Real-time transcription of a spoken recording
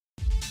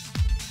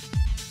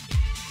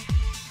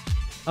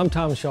I'm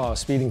Tom Shaw,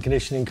 speed and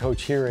conditioning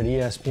coach here at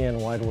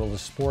ESPN Wide World of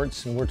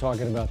Sports, and we're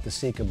talking about the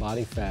SECA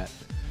body fat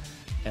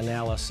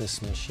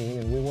analysis machine,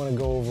 and we want to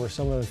go over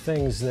some of the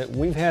things that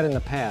we've had in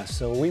the past.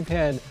 So we've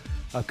had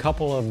a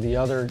couple of the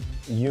other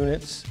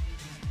units,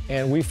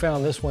 and we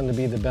found this one to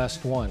be the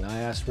best one. I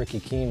asked Ricky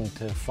Keene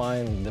to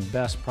find the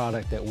best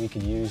product that we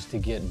could use to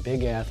get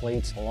big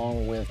athletes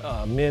along with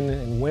men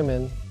and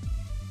women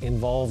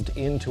involved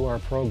into our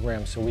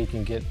program so we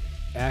can get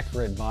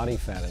accurate body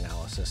fat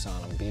analysis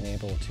on them, being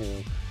able to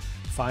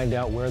find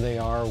out where they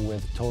are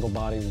with total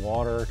body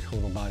water,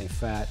 total body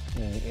fat,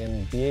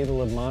 and be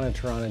able to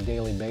monitor on a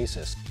daily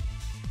basis.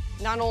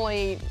 Not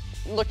only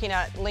looking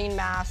at lean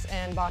mass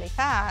and body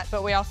fat,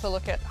 but we also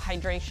look at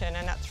hydration,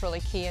 and that's really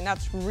key. And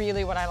that's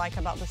really what I like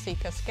about the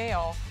SECA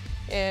scale,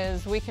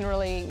 is we can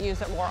really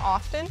use it more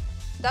often.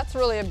 That's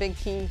really a big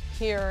key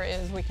here,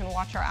 is we can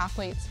watch our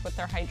athletes with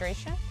their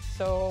hydration.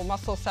 So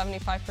muscle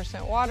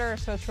 75% water,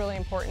 so it's really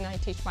important I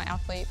teach my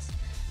athletes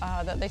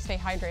that they stay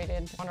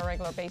hydrated on a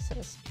regular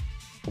basis.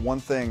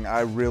 One thing I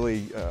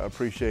really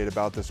appreciate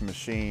about this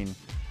machine,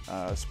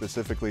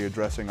 specifically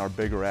addressing our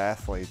bigger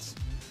athletes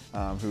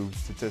who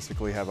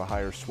statistically have a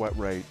higher sweat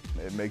rate,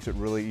 it makes it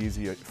really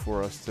easy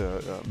for us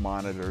to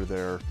monitor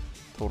their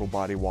total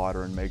body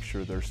water and make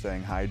sure they're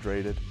staying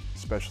hydrated.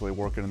 Especially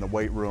working in the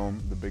weight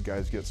room, the big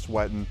guys get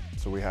sweating,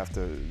 so we have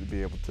to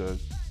be able to,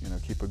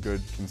 keep a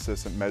good,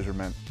 consistent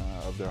measurement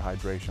of their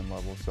hydration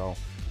level. So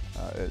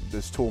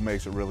this tool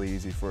makes it really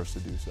easy for us to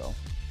do so.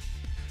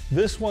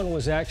 This one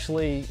was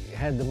actually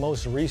had the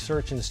most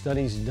research and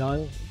studies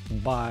done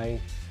by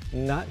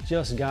not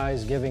just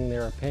guys giving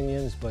their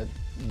opinions, but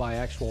by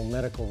actual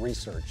medical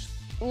research.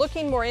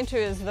 Looking more into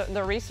is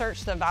the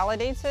research that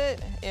validates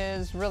it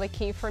is really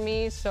key for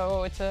me.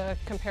 So it's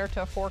compared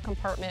to a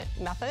 4-compartment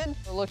method.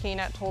 Looking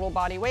at total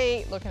body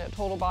weight, looking at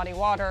total body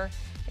water,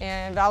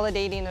 and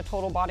validating the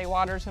total body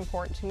water is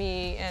important to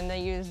me. And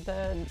they use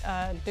the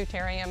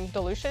deuterium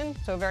dilution,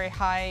 so a very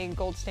high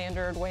gold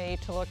standard way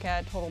to look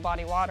at total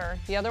body water.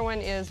 The other one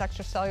is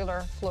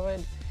extracellular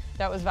fluid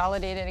that was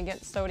validated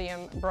against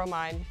sodium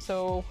bromide.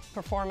 So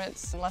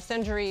performance and less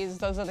injuries,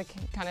 those are the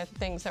kind of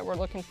things that we're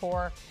looking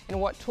for, and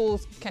what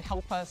tools can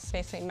help us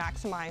basically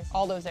maximize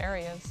all those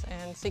areas.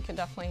 And SECA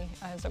definitely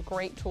is a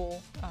great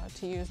tool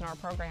to use in our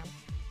program.